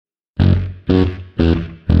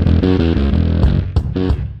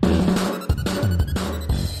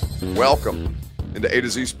welcome into A to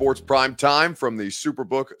Z Sports Prime Time from the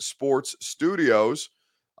Superbook Sports Studios.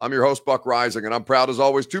 I'm your host, Buck Rising, and I'm proud as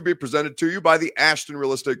always to be presented to you by the Ashton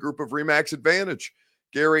Real Estate Group of RE/MAX Advantage.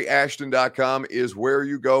 GaryAshton.com is where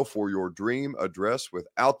you go for your dream address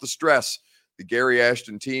without the stress. The Gary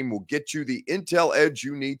Ashton team will get you the intel edge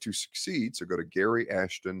you need to succeed, so go to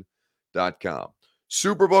GaryAshton.com.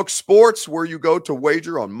 Superbook Sports, where you go to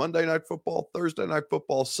wager on Monday Night Football, Thursday Night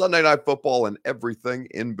Football, Sunday Night Football, and everything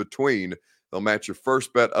in between. They'll match your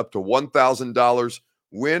first bet up to $1,000,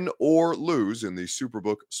 win or lose, in the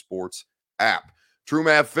Superbook Sports app.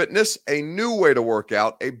 TrueMath Fitness, a new way to work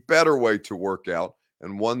out, a better way to work out,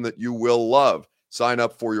 and one that you will love. Sign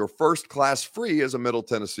up for your first class free as a Middle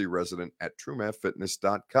Tennessee resident at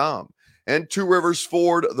TrueMathFitness.com. And Two Rivers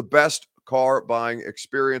Ford, the best car buying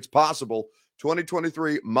experience possible.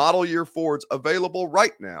 2023 model year Fords available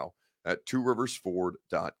right now at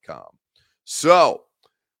tworiversford.com. So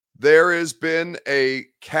there has been a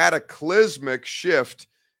cataclysmic shift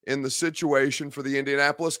in the situation for the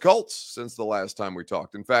Indianapolis Colts since the last time we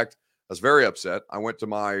talked. In fact, I was very upset. I went to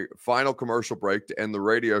my final commercial break to end the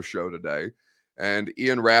radio show today, and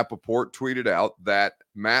Ian Rappaport tweeted out that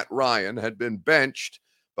Matt Ryan had been benched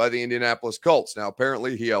by the Indianapolis Colts. Now,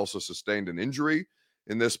 apparently, he also sustained an injury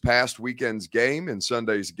in this past weekend's game, in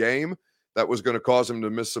Sunday's game, that was going to cause him to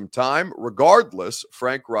miss some time. Regardless,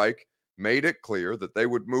 Frank Reich made it clear that they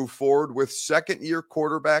would move forward with second-year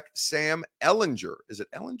quarterback Sam Ehlinger. Is it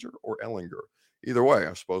Ehlinger or Ehlinger? Either way,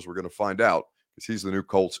 I suppose we're going to find out, because he's the new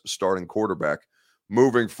Colts starting quarterback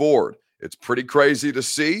moving forward. It's pretty crazy to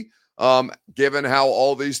see, given how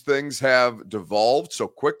all these things have devolved so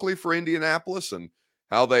quickly for Indianapolis and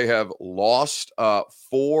how they have lost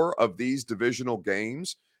 4 of these divisional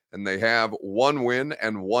games, and they have 1 win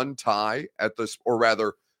and 1 tie at this, or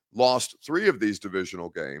rather lost 3 of these divisional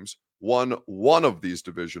games, won 1 of these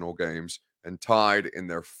divisional games, and tied in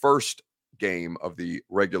their first game of the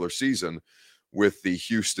regular season with the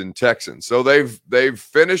Houston Texans. So they've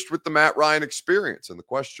finished with the Matt Ryan experience. And the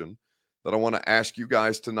question that I want to ask you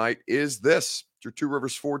guys tonight is this: your Two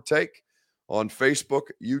Rivers Ford take on Facebook,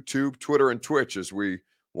 YouTube, Twitter, and Twitch as we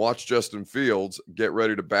watch Justin Fields get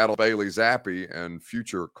ready to battle Bailey Zappi and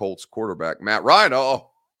future Colts quarterback Matt Ryan.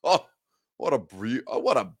 What a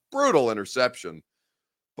brutal interception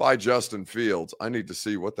by Justin Fields. I need to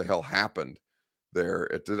see what the hell happened there.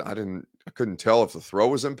 I couldn't tell if the throw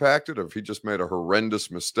was impacted or if he just made a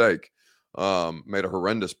horrendous mistake, made a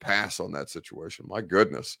horrendous pass on that situation. My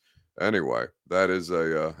goodness. Anyway, that is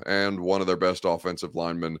and one of their best offensive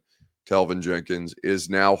linemen, Tevin Jenkins, is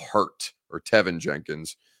now hurt.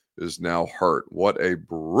 What a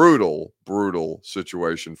brutal, brutal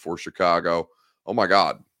situation for Chicago. Oh my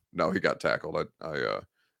God. No, he got tackled. I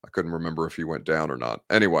couldn't remember if he went down or not.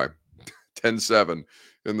 Anyway, 10-7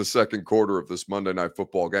 in the second quarter of this Monday Night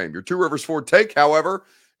Football game. Your Two Rivers Ford take, however,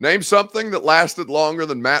 name something that lasted longer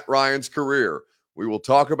than Matt Ryan's career. We will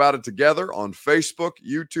talk about it together on Facebook,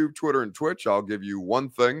 YouTube, Twitter, and Twitch. I'll give you one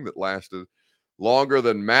thing that lasted longer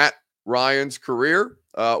than Matt Ryan's career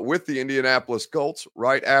with the Indianapolis Colts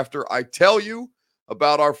right after I tell you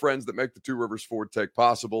about our friends that make the Two Rivers Ford take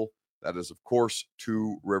possible. That is, of course,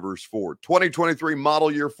 Two Rivers Ford. 2023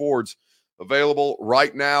 model year Fords available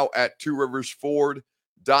right now at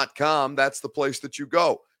tworiversford.com. That's the place that you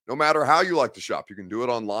go. No matter how you like to shop, you can do it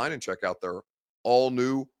online and check out their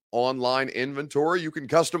all-new online inventory. You can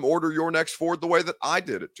custom order your next Ford the way that I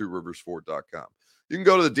did at tworiversford.com. You can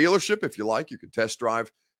go to the dealership if you like. You can test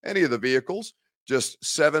drive any of the vehicles just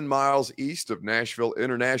 7 miles east of Nashville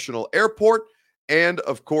International Airport. And,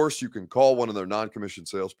 of course, you can call one of their non-commissioned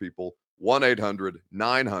salespeople,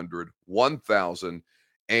 1-800-900-1000,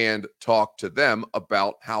 and talk to them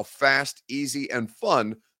about how fast, easy, and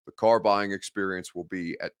fun the car buying experience will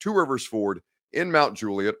be at Two Rivers Ford in Mount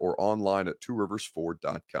Juliet or online at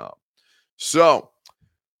tworiversford.com. So,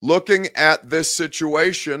 looking at this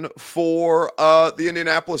situation for the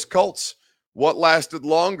Indianapolis Colts, what lasted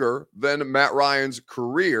longer than Matt Ryan's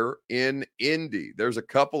career in Indy? There's a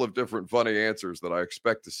couple of different funny answers that I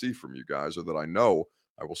expect to see from you guys, or that I know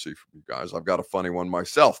I will see from you guys. I've got a funny one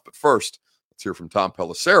myself. But first, let's hear from Tom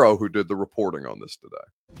Pelissero, who did the reporting on this today.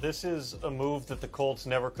 This is a move that the Colts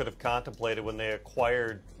never could have contemplated when they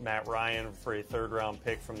acquired Matt Ryan for a third-round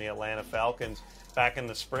pick from the Atlanta Falcons back in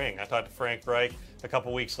the spring. I talked to Frank Reich a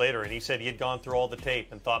couple weeks later, and he said he had gone through all the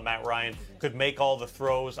tape and thought Matt Ryan could make all the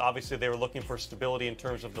throws. Obviously, they were looking for stability in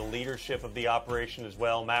terms of the leadership of the operation as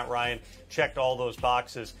well. Matt Ryan checked all those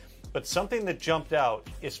boxes. But something that jumped out,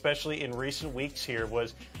 especially in recent weeks here,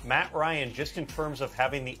 was Matt Ryan, just in terms of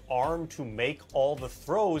having the arm to make all the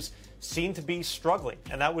throws, seemed to be struggling.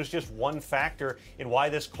 And that was just one factor in why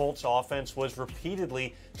this Colts offense was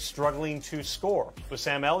repeatedly struggling to score. With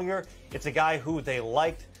Sam Ellinger, it's a guy who they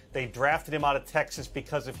liked. They drafted him out of Texas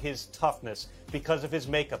because of his toughness, because of his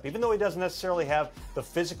makeup. Even though he doesn't necessarily have the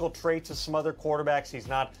physical traits of some other quarterbacks, he's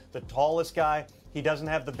not the tallest guy, he doesn't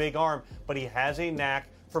have the big arm, but he has a knack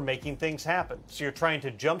for making things happen. So you're trying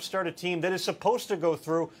to jumpstart a team that is supposed to go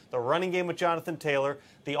through the running game with Jonathan Taylor,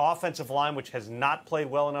 the offensive line, which has not played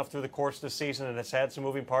well enough through the course of the season and has had some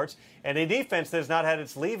moving parts, and a defense that has not had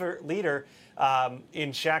its leader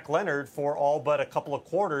in Shaq Leonard for all but a couple of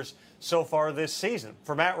quarters so far this season.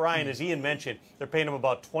 For Matt Ryan, as Ian mentioned, they're paying him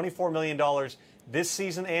about $24 million this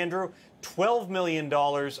season, Andrew. $12 million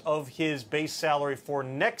of his base salary for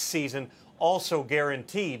next season also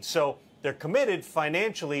guaranteed. So they're committed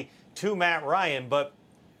financially to Matt Ryan, but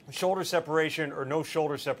shoulder separation or no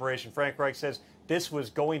shoulder separation, Frank Reich says this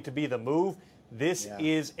was going to be the move. This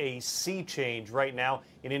is a sea change right now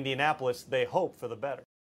in Indianapolis. They hope for the better.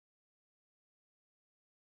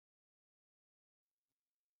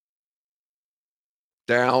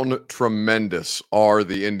 Down tremendous are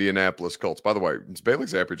the Indianapolis Colts. By the way, Bailey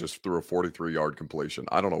Zappi just threw a 43-yard completion.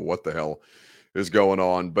 I don't know what the hell is going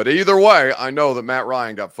on. But either way, I know that Matt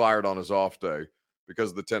Ryan got fired on his off day because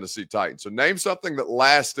of the Tennessee Titans. So name something that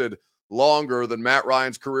lasted longer than Matt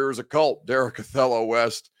Ryan's career as a Colt. Derek Othello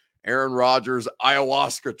West, Aaron Rodgers'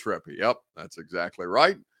 ayahuasca trip. Yep, that's exactly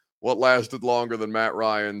right. What lasted longer than Matt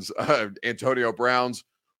Ryan's Antonio Brown's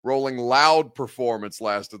Rolling Loud performance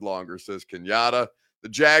lasted longer, says Kenyatta. The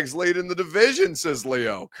Jags lead in the division, says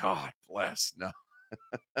Leo. God bless. No,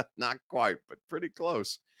 not quite, but pretty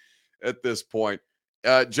close at this point.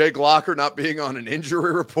 Jake Locker not being on an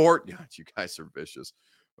injury report. God, you guys are vicious.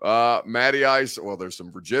 Matty Ice, well, there's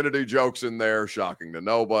some virginity jokes in there. Shocking to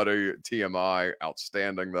nobody. TMI,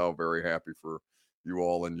 outstanding, though. Very happy for you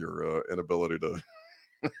all and your inability to.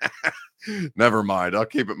 Never mind. I'll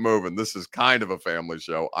keep it moving. This is kind of a family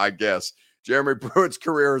show, I guess. Jeremy Pruitt's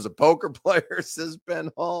career as a poker player, says Ben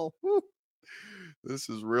Hall. Whew. This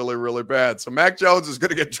is really, really bad. So Mac Jones is going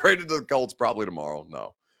to get traded to the Colts probably tomorrow.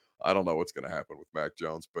 No, I don't know what's going to happen with Mac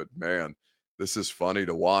Jones, but man, this is funny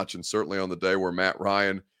to watch. And certainly on the day where Matt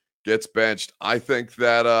Ryan gets benched, I think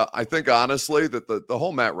honestly that the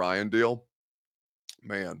whole Matt Ryan deal,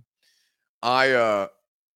 man,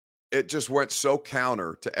 it just went so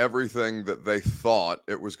counter to everything that they thought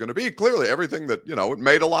it was going to be. Clearly, everything that, it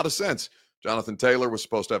made a lot of sense. Jonathan Taylor was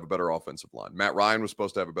supposed to have a better offensive line. Matt Ryan was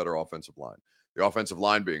supposed to have a better offensive line. The offensive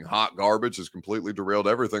line being hot garbage has completely derailed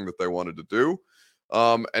everything that they wanted to do.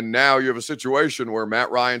 And now you have a situation where Matt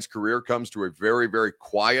Ryan's career comes to a very, very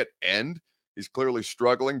quiet end. He's clearly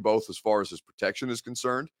struggling both as far as his protection is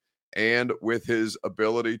concerned and with his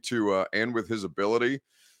ability to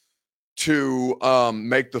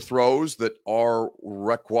make the throws that are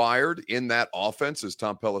required in that offense, as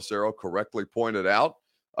Tom Pelissero correctly pointed out.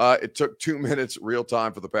 It took 2 minutes real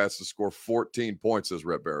time for the Pats to score 14 points, says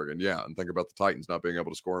Rhett Berrigan. Yeah, and think about the Titans not being able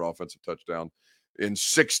to score an offensive touchdown in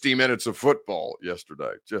 60 minutes of football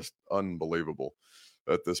yesterday. Just unbelievable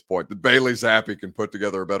at this point. That Bailey Zappi can put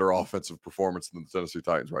together a better offensive performance than the Tennessee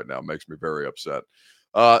Titans right now makes me very upset.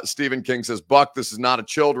 Stephen King says, Buck, this is not a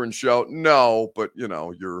children's show. No, but,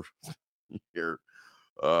 your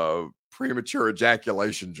premature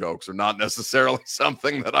ejaculation jokes are not necessarily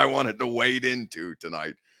something that I wanted to wade into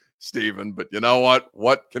tonight, Stephen. But you know what?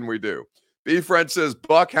 What can we do? B-Friend says,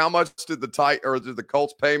 Buck, how much did the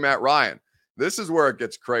Colts pay Matt Ryan? This is where it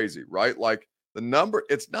gets crazy, right? Like the number,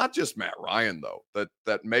 it's not just Matt Ryan, though,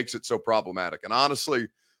 that makes it so problematic. And honestly,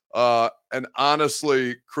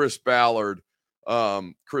 Chris Ballard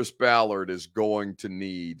is going to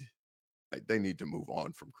need. They need to move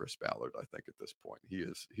on from Chris Ballard, I think, at this point. He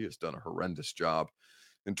has done a horrendous job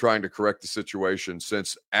in trying to correct the situation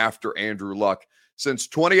since after Andrew Luck, since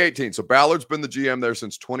 2018. So Ballard's been the GM there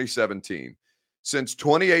since 2017. Since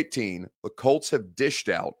 2018, the Colts have dished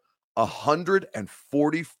out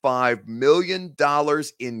 $145 million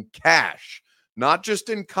in cash, not just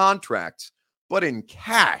in contracts, but in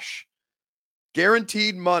cash.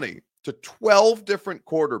 Guaranteed money to 12 different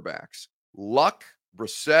quarterbacks. Luck,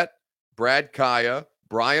 Brissett, Brad Kaya,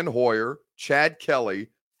 Brian Hoyer, Chad Kelly,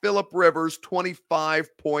 Phillip Rivers,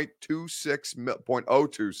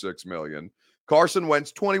 $25.026 million. Carson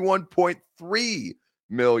Wentz, $21.3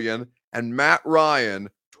 million. And Matt Ryan,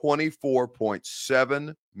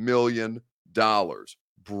 $24.7 million.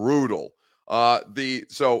 Brutal.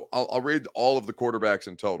 So I'll read all of the quarterbacks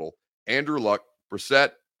in total. Andrew Luck,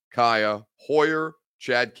 Brissett, Kaya, Hoyer,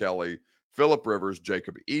 Chad Kelly, Phillip Rivers,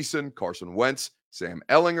 Jacob Eason, Carson Wentz, Sam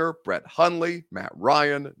Ellinger, Brett Hundley, Matt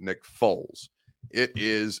Ryan, Nick Foles. It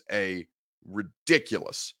is a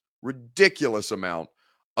ridiculous amount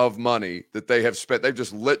of money that they have spent. They've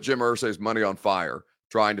just lit Jim Irsay's money on fire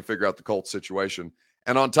trying to figure out the Colts situation.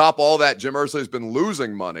 And on top of all that, Jim Irsay's been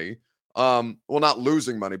losing money. Well, not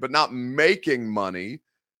losing money, but not making money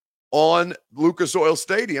on Lucas Oil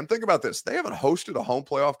Stadium. Think about this. They haven't hosted a home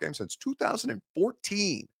playoff game since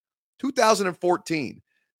 2014. 2014.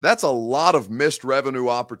 That's a lot of missed revenue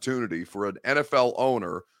opportunity for an NFL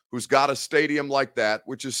owner who's got a stadium like that,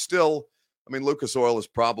 which is still, I mean, Lucas Oil has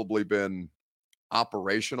probably been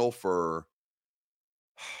operational for,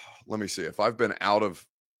 let me see, if I've been out of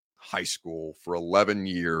high school for 11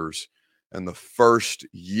 years and the first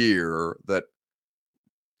year that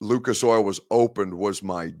Lucas Oil was opened was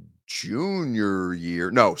my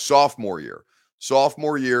sophomore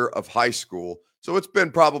year of high school. So it's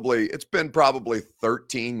been probably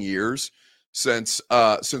 13 years since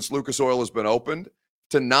Lucas Oil has been opened.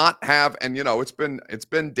 To not have, and it's been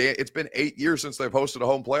 8 years since they've hosted a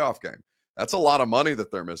home playoff game. That's a lot of money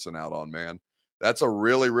that they're missing out on, man. That's a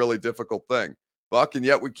really, really difficult thing, Buck. And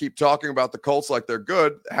yet we keep talking about the Colts like they're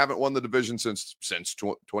good. Haven't won the division since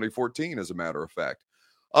 2014, as a matter of fact.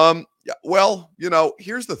 Well,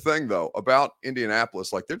 here's the thing though about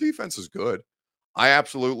Indianapolis. Like, their defense is good. I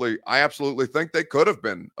absolutely think they could have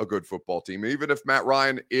been a good football team, even if Matt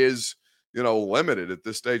Ryan is, limited at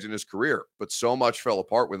this stage in his career. But so much fell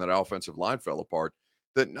apart when that offensive line fell apart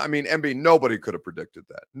that, I mean, MB, nobody could have predicted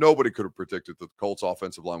that. Nobody could have predicted that the Colts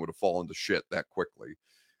offensive line would have fallen to shit that quickly.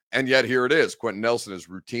 And yet here it is. Quentin Nelson is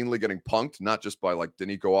routinely getting punked, not just by like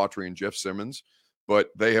Danico Autry and Jeff Simmons, but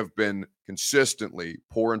they have been consistently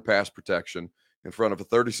poor in pass protection in front of a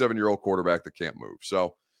 37-year-old quarterback that can't move.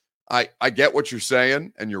 So I get what you're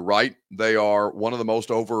saying, and you're right. They are one of the most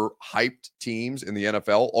overhyped teams in the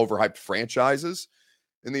NFL, overhyped franchises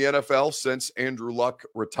in the NFL since Andrew Luck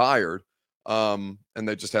retired, and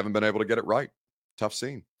they just haven't been able to get it right. Tough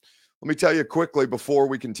scene. Let me tell you quickly before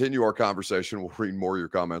we continue our conversation. We'll read more of your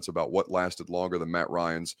comments about what lasted longer than Matt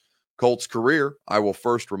Ryan's Colts career. I will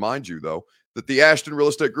first remind you, though, that the Ashton Real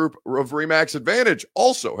Estate Group of RE/MAX Advantage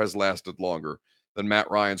also has lasted longer than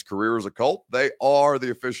Matt Ryan's career as a Colt. They are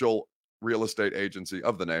the official real estate agency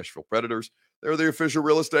of the Nashville Predators. They're the official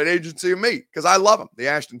real estate agency of me because I love them. The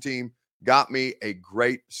Ashton team got me a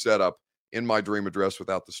great setup in my dream address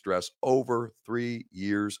without the stress over 3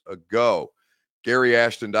 years ago.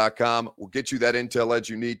 GaryAshton.com will get you that intel edge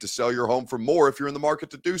you need to sell your home for more if you're in the market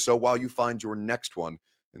to do so while you find your next one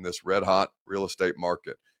in this red-hot real estate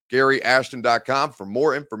market. GaryAshton.com for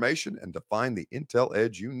more information and to find the intel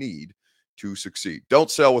edge you need to succeed. Don't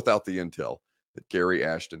sell without the intel at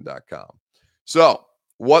GaryAshton.com. So,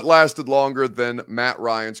 what lasted longer than Matt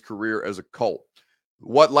Ryan's career as a Colt?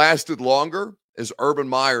 What lasted longer is Urban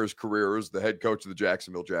Meyer's career as the head coach of the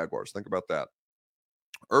Jacksonville Jaguars. Think about that.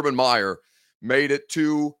 Urban Meyer made it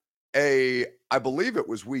to I believe it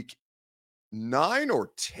was week 9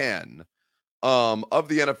 or 10 of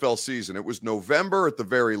the NFL season. It was November at the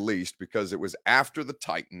very least because it was after the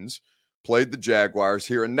Titans played the Jaguars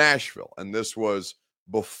here in Nashville. And this was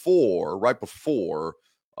right before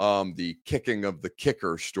the kicking of the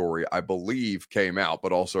kicker story, I believe, came out,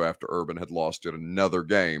 but also after Urban had lost yet another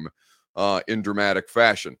game in dramatic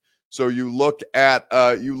fashion. So you look at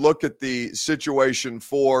the situation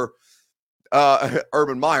for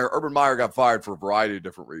Urban Meyer. Urban Meyer got fired for a variety of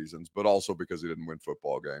different reasons, but also because he didn't win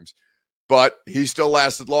football games. But he still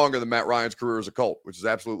lasted longer than Matt Ryan's career as a Colt, which is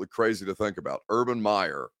absolutely crazy to think about. Urban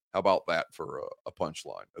Meyer, how about that for a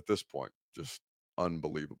punchline at this point? Just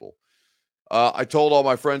unbelievable. I told all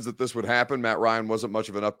my friends that this would happen. Matt Ryan wasn't much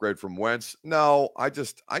of an upgrade from Wentz. No,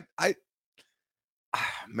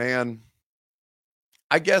 man,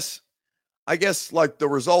 I guess like the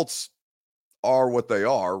results are what they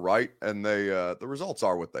are, right? And the results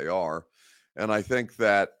are what they are. And I think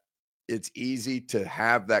that it's easy to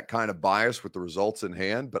have that kind of bias with the results in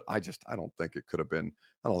hand, but I don't think it could have been.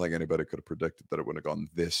 I don't think anybody could have predicted that it would have gone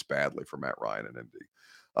this badly for Matt Ryan and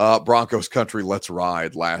Indy. Broncos country, let's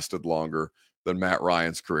ride, lasted longer than Matt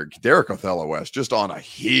Ryan's career. Derek Othello West just on a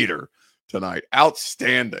heater tonight.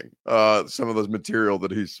 Outstanding. Some of the material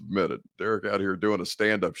that he submitted. Derek out here doing a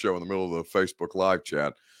stand-up show in the middle of the Facebook live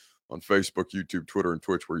chat on Facebook, YouTube, Twitter, and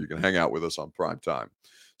Twitch, where you can hang out with us on prime time.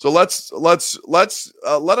 So let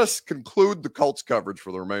us conclude the Colts coverage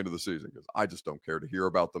for the remainder of the season because I just don't care to hear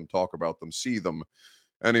about them, talk about them, see them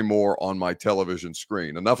anymore on my television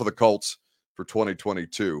screen. Enough of the Colts for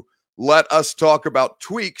 2022. let us talk about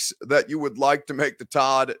tweaks that you would like to make to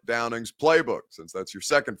Todd Downing's playbook, since that's your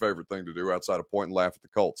second favorite thing to do outside of point and laugh at the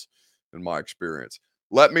Colts, in my experience.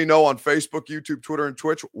 Let me know on Facebook, YouTube, Twitter, and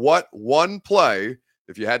Twitch what one play,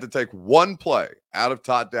 if you had to take one play out of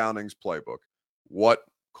Todd Downing's playbook, what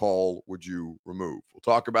call would you remove? We'll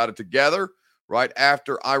talk about it together right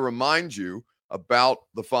after I remind you about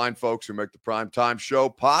the fine folks who make the Primetime show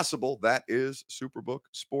possible. That is Superbook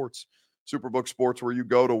Sports. Superbook Sports, where you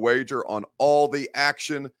go to wager on all the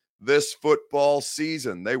action this football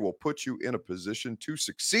season. They will put you in a position to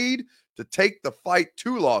succeed, to take the fight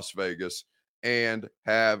to Las Vegas and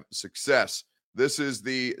have success. This is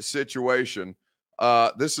the situation.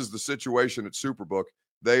 This is the situation at Superbook.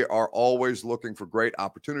 They are always looking for great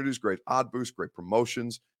opportunities, great odd boosts, great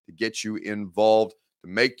promotions to get you involved, to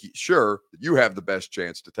make sure that you have the best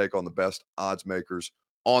chance to take on the best odds makers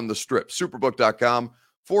on the strip. Superbook.com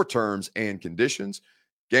for terms and conditions.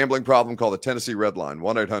 Gambling problem, call the Tennessee Red Line,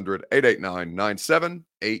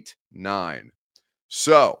 1-800-889-9789.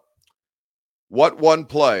 So, what one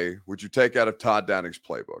play would you take out of Todd Downing's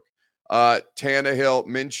playbook? Tannehill,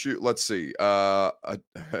 Minshew, let's see.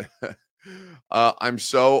 I'm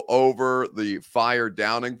so over the fire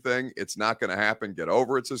Downing thing. It's not going to happen. Get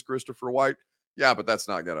over it, says Christopher White. Yeah, but that's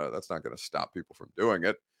not gonna stop people from doing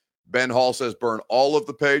it. Ben Hall says burn all of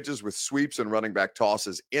the pages with sweeps and running back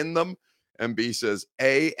tosses in them. MB says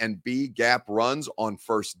A and B gap runs on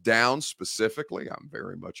first down specifically. I'm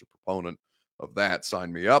very much a proponent of that.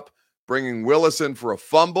 Sign me up. Bringing Willis in for a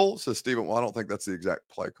fumble, says Stephen. Well, I don't think that's the exact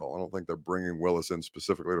play call. I don't think they're bringing Willis in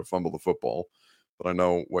specifically to fumble the football, but I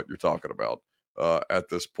know what you're talking about at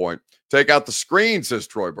this point. Take out the screen, says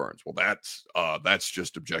Troy Burns. Well, that's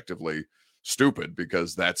just objectively stupid,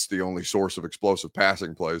 because that's the only source of explosive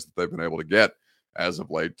passing plays that they've been able to get as of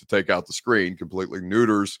late. To take out the screen completely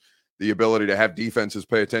neuters the ability to have defenses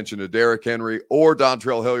pay attention to Derrick Henry or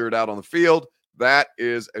Dontrell Hilliard out on the field. That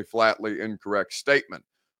is a flatly incorrect statement.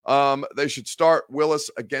 They should start Willis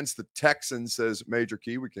against the Texans, says Major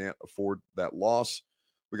Key. We can't afford that loss.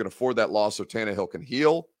 We can afford that loss so Tannehill can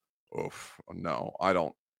heal. Oof, no, I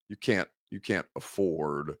don't. You can't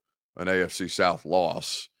afford an AFC South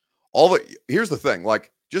loss. Here's the thing,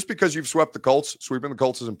 like, just because you've swept the Colts, sweeping the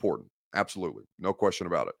Colts is important. Absolutely. No question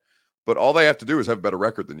about it. But all they have to do is have a better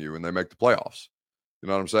record than you, and they make the playoffs. You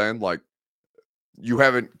know what I'm saying? Like, you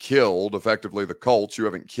haven't killed effectively the Colts. You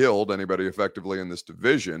haven't killed anybody effectively in this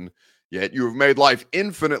division, yet you have made life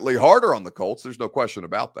infinitely harder on the Colts. There's no question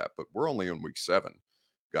about that. But we're only in week 7,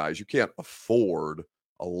 guys. You can't afford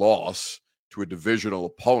a loss to a divisional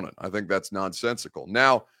opponent. I think that's nonsensical.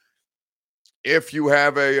 Now, if you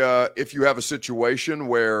have a situation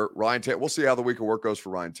where we'll see how the week of work goes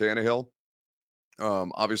for Ryan Tannehill.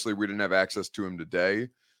 Obviously, we didn't have access to him today,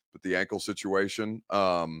 but the ankle situation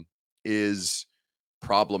is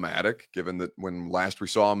problematic, given that when last we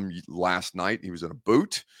saw him last night, he was in a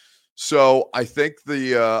boot. So I think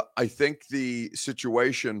the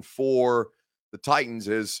situation for the Titans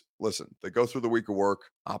is, listen, they go through the week of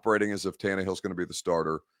work operating as if Tannehill's going to be the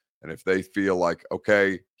starter. And if they feel like,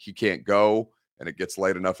 okay, he can't go, and it gets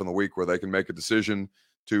late enough in the week where they can make a decision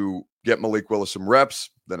to get Malik Willis some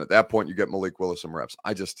reps, then at that point you get Malik Willis some reps.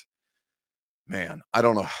 I don't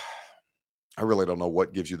know. I really don't know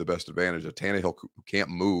what gives you the best advantage. A Tannehill who can't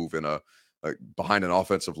move in behind an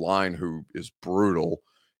offensive line who is brutal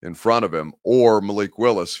in front of him, or Malik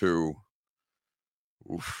Willis who,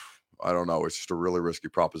 I don't know. It's just a really risky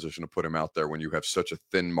proposition to put him out there when you have such a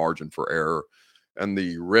thin margin for error and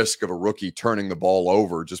the risk of a rookie turning the ball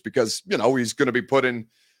over just because, he's going to be put in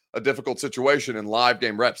a difficult situation in live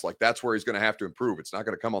game reps. Like, that's where he's going to have to improve. It's not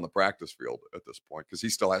going to come on the practice field at this point, because he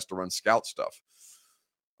still has to run scout stuff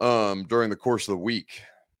during the course of the week.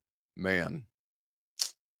 Man,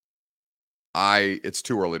 it's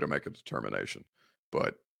too early to make a determination,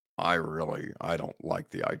 but I don't like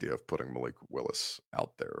the idea of putting Malik Willis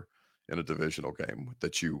out there in a divisional game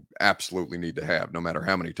that you absolutely need to have, no matter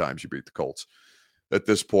how many times you beat the Colts at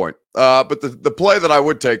this point. But the play that I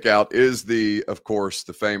would take out is of course,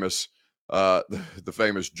 the famous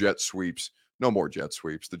jet sweeps. No more jet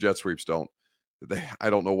sweeps. The jet sweeps I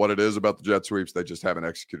don't know what it is about the jet sweeps. They just haven't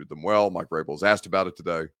executed them well. Mike Vrabel was asked about it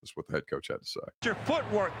today. That's what the head coach had to say. Your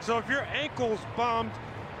footwork. So if your ankle's bummed,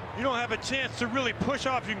 you don't have a chance to really push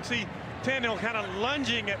off. You can see Tannehill kind of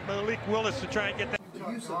lunging at Malik Willis to try and get that.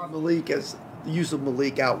 The use of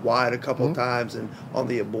Malik out wide a couple of times and on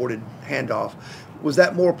the aborted handoff. Was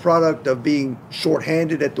that more product of being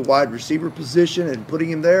shorthanded at the wide receiver position and putting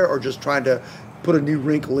him there, or just trying to put a new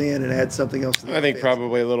wrinkle in and add something else to the I think offense?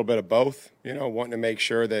 probably a little bit of both, wanting to make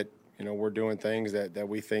sure that, we're doing things that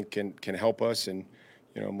we think can help us. And,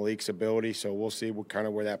 Malik's ability. So we'll see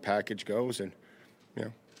where that package goes. And,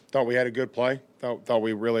 thought we had a good play. Thought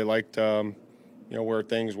we really liked, where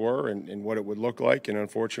things were and what it would look like. And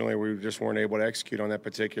unfortunately, we just weren't able to execute on that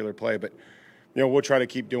particular play. But, we'll try to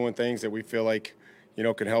keep doing things that we feel like,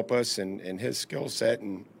 can help us and his skill set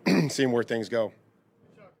and seeing where things go.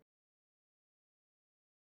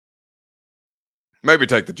 Maybe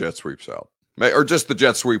take the jet sweeps out, or just the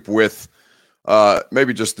jet sweep with,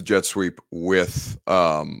 maybe just the jet sweep with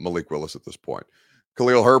Malik Willis at this point.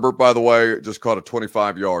 Khalil Herbert, by the way, just caught a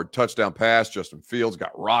 25-yard touchdown pass. Justin Fields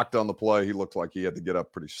got rocked on the play. He looked like he had to get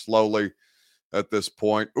up pretty slowly at this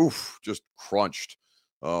point. Oof, just crunched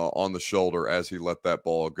on the shoulder as he let that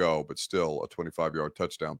ball go, but still a 25-yard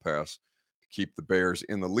touchdown pass to keep the Bears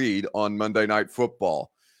in the lead on Monday Night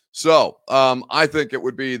Football. So I think it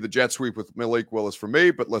would be the jet sweep with Malik Willis for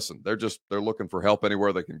me. But listen, they're looking for help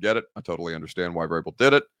anywhere they can get it. I totally understand why Vrabel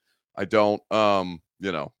did it. I don't,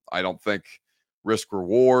 I don't think risk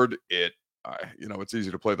reward. It's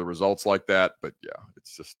easy to play the results like that, but yeah,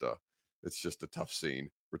 it's just a tough scene.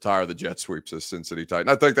 Retire the jet sweeps as Sin City Titan.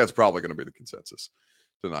 I think that's probably going to be the consensus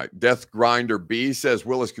tonight. Death Grinder B says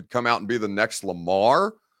Willis could come out and be the next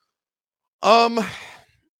Lamar.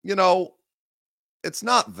 It's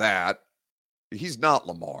not that. He's not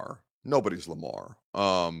Lamar. Nobody's Lamar.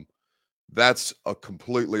 That's a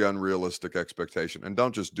completely unrealistic expectation. And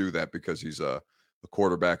don't just do that because he's a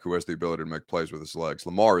quarterback who has the ability to make plays with his legs.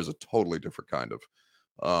 Lamar is a totally different kind of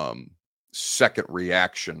second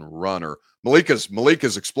reaction runner. Malik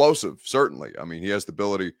is explosive, certainly. I mean, he has the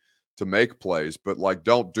ability to make plays, but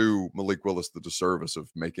don't do Malik Willis the disservice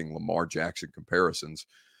of making Lamar Jackson comparisons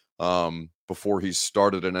before he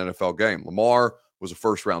started an NFL game. Lamar was a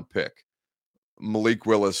first-round pick. Malik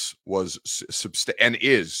Willis was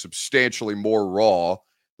is substantially more raw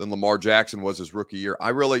than Lamar Jackson was his rookie year. I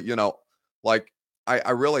really,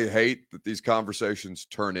 I really hate that these conversations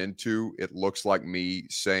turn into, it looks like me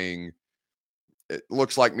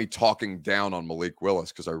talking down on Malik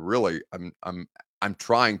Willis, because I'm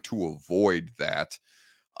trying to avoid that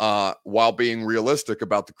while being realistic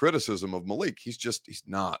about the criticism of Malik. He's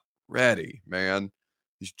not ready, man.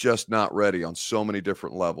 He's just not ready on so many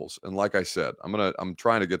different levels. And like I said, I'm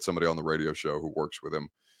trying to get somebody on the radio show who works with him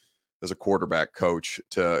as a quarterback coach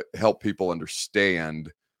to help people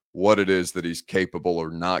understand what it is that he's capable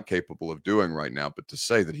or not capable of doing right now. But to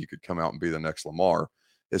say that he could come out and be the next Lamar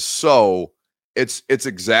is it's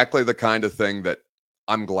exactly the kind of thing that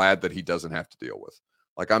I'm glad that he doesn't have to deal with.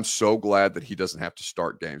 I'm so glad that he doesn't have to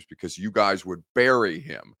start games, because you guys would bury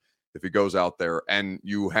him if he goes out there and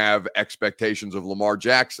you have expectations of Lamar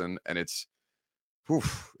Jackson, and it's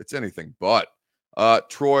anything but.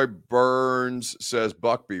 Troy Burns says,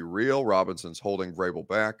 Buck, be real. Robinson's holding Vrabel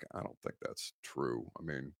back. I don't think that's true. I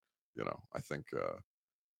mean, I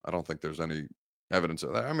don't think there's any evidence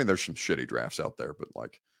of that. I mean, there's some shitty drafts out there, but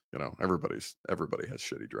everybody has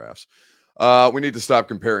shitty drafts. We need to stop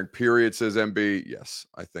comparing, period, says MB. Yes,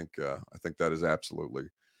 I think that's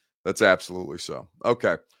absolutely so.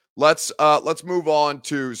 Okay. Let's move on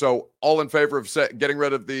to, so all in favor of getting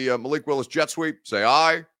rid of the Malik Willis jet sweep, say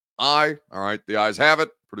aye. Aye. All right. The ayes have it.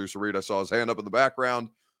 Producer Reed, I saw his hand up in the background.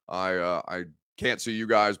 I can't see you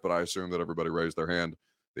guys, but I assume that everybody raised their hand.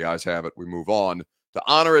 The ayes have it. We move on to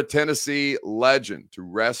honor a Tennessee legend, to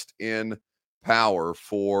rest in power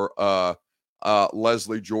for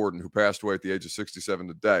Leslie Jordan, who passed away at the age of 67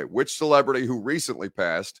 today. Which celebrity who recently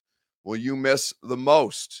passed will you miss the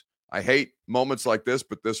most? I hate moments like this,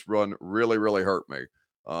 but this run really, really hurt me.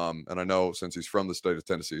 And I know, since he's from the state of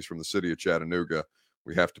Tennessee, he's from the city of Chattanooga,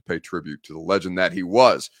 we have to pay tribute to the legend that he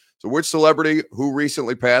was. So which celebrity who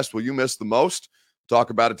recently passed will you miss the most? Talk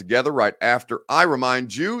about it together right after I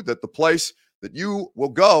remind you that the place that you will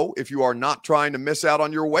go if you are not trying to miss out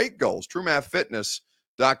on your weight goals,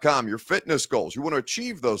 TrueMathFitness.com, your fitness goals. You want to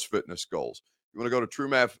achieve those fitness goals. You want to go to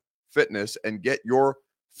TrueMath Fitness and get your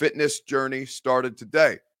fitness journey started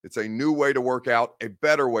today. It's a new way to work out, a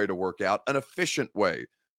better way to work out, an efficient way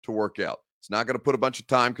to work out. It's not going to put a bunch of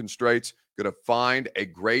time constraints. Going to find a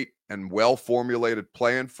great and well-formulated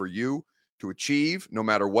plan for you to achieve, no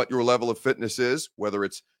matter what your level of fitness is, whether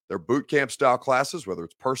it's their boot camp style classes, whether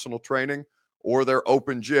it's personal training, or their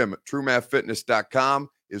open gym. TrueMathFitness.com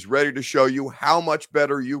is ready to show you how much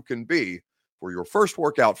better you can be. For your first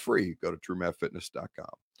workout free, go to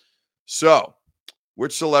TrueMathFitness.com. So,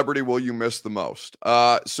 which celebrity will you miss the most?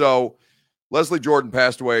 So Leslie Jordan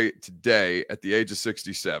passed away today at the age of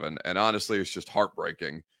 67. And honestly, it's just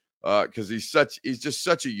heartbreaking because he's just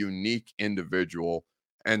such a unique individual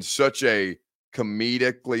and such a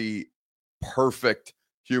comedically perfect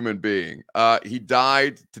human being. He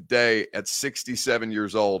died today at 67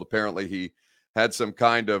 years old. Apparently, he had some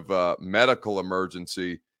kind of medical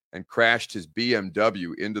emergency and crashed his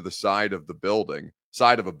BMW into the side of a building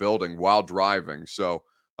while driving. So,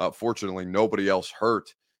 fortunately, nobody else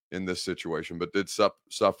hurt in this situation, but did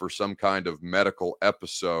suffer some kind of medical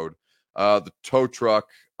episode. The tow truck,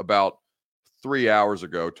 about 3 hours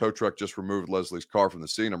ago, tow truck just removed Leslie's car from the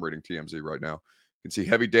scene. I'm reading TMZ right now. You can see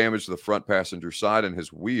heavy damage to the front passenger side and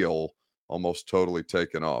his wheel almost totally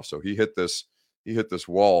taken off. So he hit this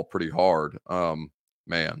wall pretty hard.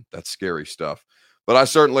 Man, that's scary stuff. But I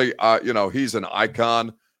certainly, he's an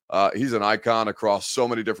icon. He's an icon across so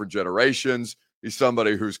many different generations. He's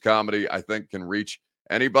somebody whose comedy I think can reach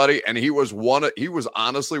anybody. And he was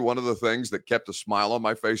honestly one of the things that kept a smile on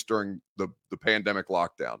my face during the pandemic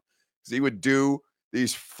lockdown. Because he would do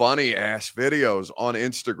these funny ass videos on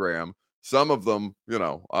Instagram. Some of them,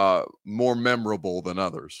 more memorable than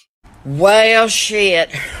others. Well,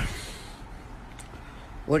 shit.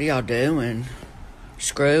 What are y'all doing?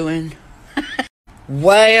 Screwing?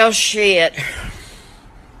 Well, shit.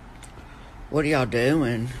 What are y'all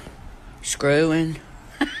doing? Screwing?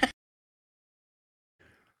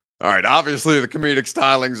 All right. Obviously, the comedic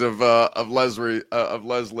stylings of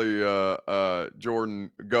Leslie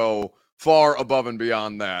Jordan go far above and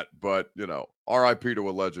beyond that. But R.I.P. to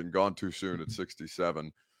a legend, gone too soon at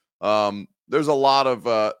 67. There's a lot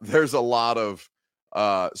of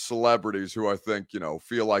celebrities who I think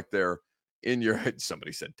feel like they're in your head.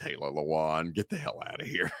 Somebody said Taylor Lewan. Get the hell out of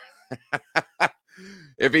here.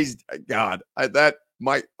 If he's God, I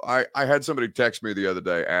had somebody text me the other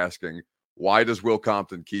day asking, why does Will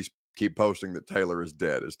Compton keep posting that Taylor is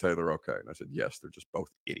dead? Is Taylor okay? And I said, yes, they're just both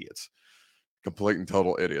idiots, complete and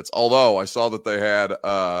total idiots. Although I saw that they had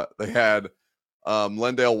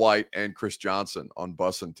Lendale White and Chris Johnson on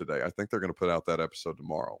Bussin' today. I think they're going to put out that episode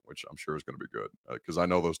tomorrow, which I'm sure is going to be good because I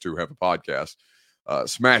know those two have a podcast.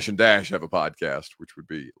 Smash and Dash have a podcast, which would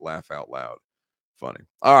be laugh out loud funny.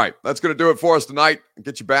 All right, that's going to do it for us tonight.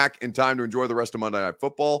 Get you back in time to enjoy the rest of Monday Night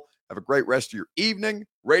Football. Have a great rest of your evening.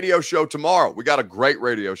 Radio show tomorrow. We got a great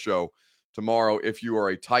radio show tomorrow if you are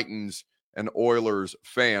a Titans and Oilers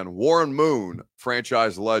fan. Warren Moon,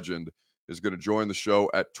 franchise legend, is going to join the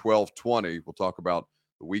show at 12:20. We'll talk about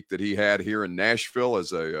the week that he had here in Nashville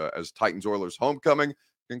as Titans Oilers homecoming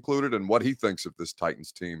concluded and what he thinks of this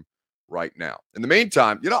Titans team right now. In the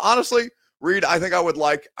meantime, honestly, Reed, I think I would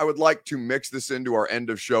like to mix this into our end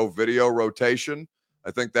of show video rotation. I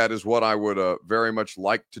think that is what I would very much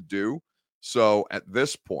like to do. So at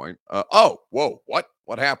this point,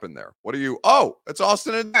 what happened there? It's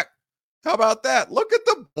Austin and Zach. How about that? Look at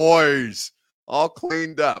the boys all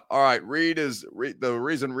cleaned up. All right, the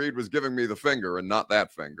reason Reed was giving me the finger and not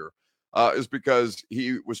that finger is because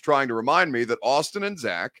he was trying to remind me that Austin and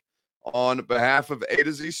Zach, on behalf of A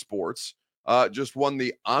to Z Sports, just won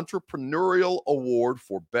the Entrepreneurial Award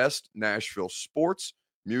for Best Nashville Sports,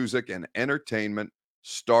 Music, and Entertainment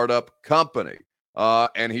Startup Company.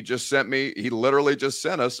 And he literally just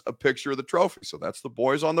sent us a picture of the trophy. So that's the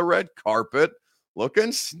boys on the red carpet looking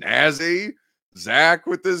snazzy. Zach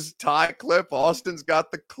with his tie clip. Austin's got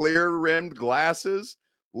the clear rimmed glasses.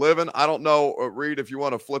 I don't know, Reed, if you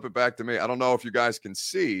want to flip it back to me. I don't know if you guys can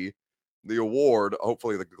see the award.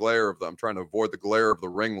 Hopefully the glare of I'm trying to avoid the glare of the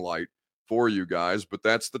ring light for you guys, but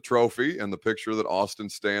that's the trophy and the picture that Austin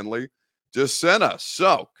Stanley just sent us.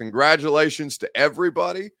 So congratulations to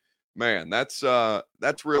everybody, man. That's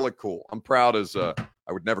really cool. I'm proud I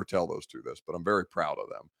would never tell those two this, but I'm very proud of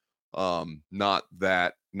them.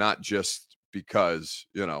 Not just because,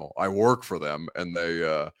 I work for them and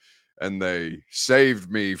they saved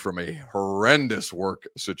me from a horrendous work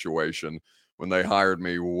situation when they hired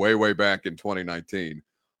me way back in 2019.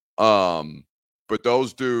 But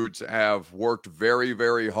those dudes have worked very,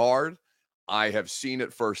 very hard. I have seen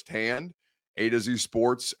it firsthand. A to Z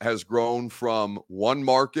Sports has grown from one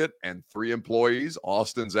market and 3 employees,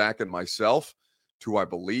 Austin, Zach, and myself, to, I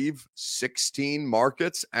believe, 16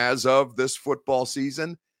 markets as of this football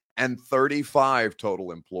season and 35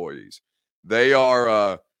 total employees. They are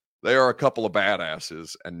a couple of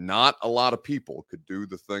badasses, and not a lot of people could do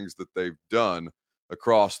the things that they've done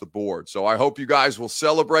across the board. So I hope you guys will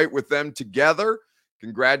celebrate with them together.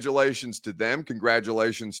 Congratulations to them.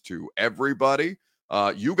 Congratulations to everybody.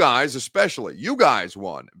 You guys, especially, you guys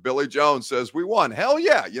won. Billy Jones says we won. Hell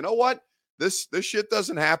yeah. You know what? This shit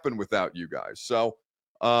doesn't happen without you guys. So,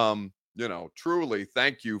 truly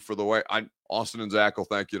thank you for the way Austin and Zach will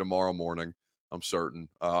thank you tomorrow morning. I'm certain.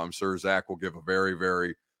 I'm sure Zach will give a very,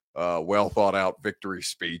 very well thought out victory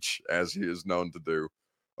speech, as he is known to do.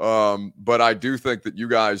 But I do think that you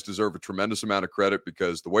guys deserve a tremendous amount of credit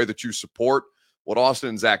because the way that you support what Austin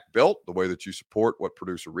and Zach built, the way that you support what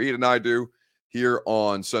producer Reed and I do here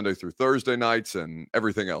on Sunday through Thursday nights and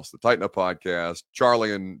everything else, the Tighten Up podcast,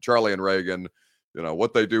 Charlie and Reagan,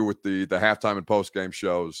 what they do with the halftime and post game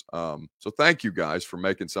shows. So thank you guys for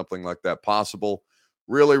making something like that possible.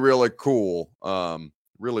 Really, really cool.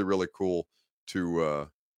 Really, really cool to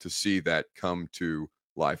see that come to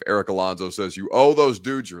life. Eric Alonso says you owe those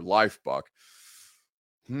dudes your life, Buck.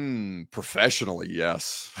 Professionally,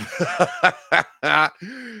 yes.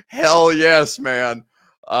 Hell yes, man.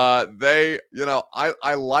 I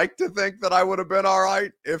like to think that I would have been all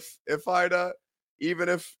right if I'd even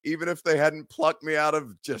if they hadn't plucked me out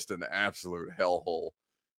of just an absolute hellhole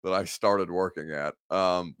that I started working at.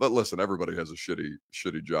 But listen, everybody has a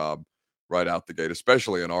shitty job right out the gate,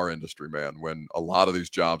 especially in our industry, man, when a lot of these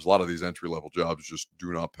entry-level jobs just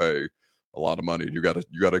do not pay a lot of money. You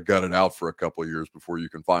gotta gut it out for a couple of years before you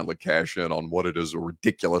can finally cash in on what it is a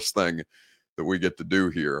ridiculous thing that we get to do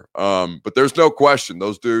here. But there's no question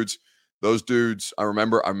those dudes, I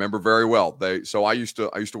remember very well. I used to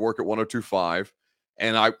work at 102.5,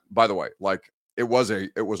 and by the way, like it was a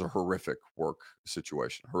horrific work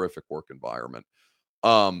situation, horrific work environment.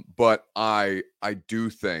 But I do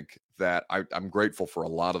think that I'm grateful for a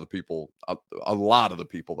lot of the people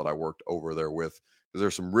that I worked over there with, because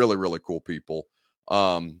there's some really, really cool people.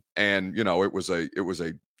 And it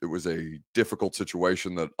was a difficult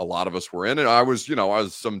situation that a lot of us were in. And I was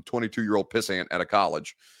some 22-year-old pissant at a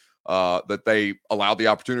college that they allowed the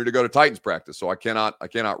opportunity to go to Titans practice. So I cannot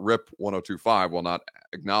rip 102.5 while not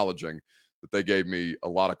acknowledging that they gave me a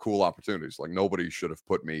lot of cool opportunities. Like nobody should have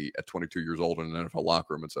put me at 22 years old in an NFL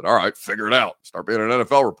locker room and said, all right, figure it out. Start being an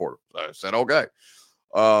NFL reporter. I said, okay.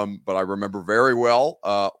 But I remember very well,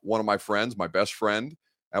 one of my friends, my best friend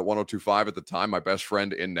at 102.5 at the time, my best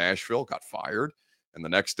friend in Nashville, got fired. And the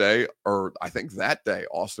next day, or I think that day,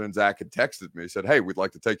 Austin and Zach had texted me, said, hey, we'd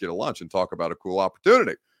like to take you to lunch and talk about a cool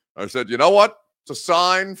opportunity. I said, you know what? It's a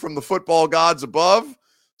sign from the football gods above.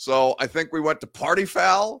 So I think we went to Party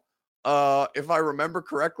Foul. If I remember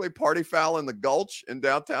correctly, Party Foul in the Gulch in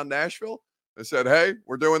downtown Nashville. They said, hey,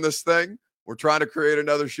 we're doing this thing. We're trying to create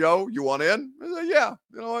another show. You want in? I said, yeah,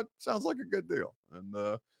 you know what? Sounds like a good deal.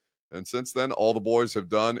 And since then, all the boys have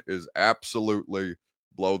done is absolutely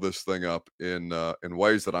blow this thing up in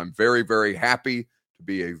ways that I'm very, very happy to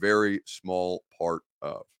be a very small part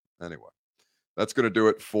of. Anyway, that's going to do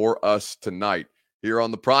it for us tonight here on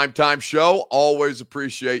the Primetime Show. Always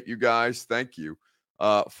appreciate you guys. Thank you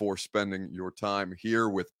for spending your time here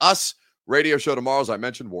with us. Radio show tomorrow, as I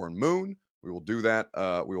mentioned, Warren Moon. We will do that.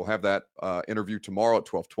 We will have that interview tomorrow at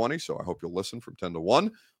 12:20. So I hope you'll listen from 10 to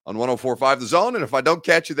 1 on 104.5 The Zone. And if I don't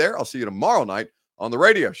catch you there, I'll see you tomorrow night on the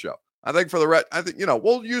radio show. I think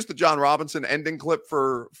we'll use the John Robinson ending clip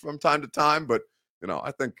from time to time, but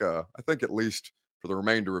I think at least for the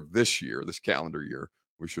remainder of this calendar year,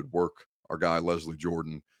 we should work our guy Leslie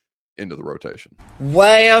Jordan into the rotation.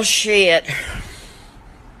 Well, shit.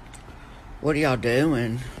 What are y'all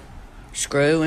doing? Screwing?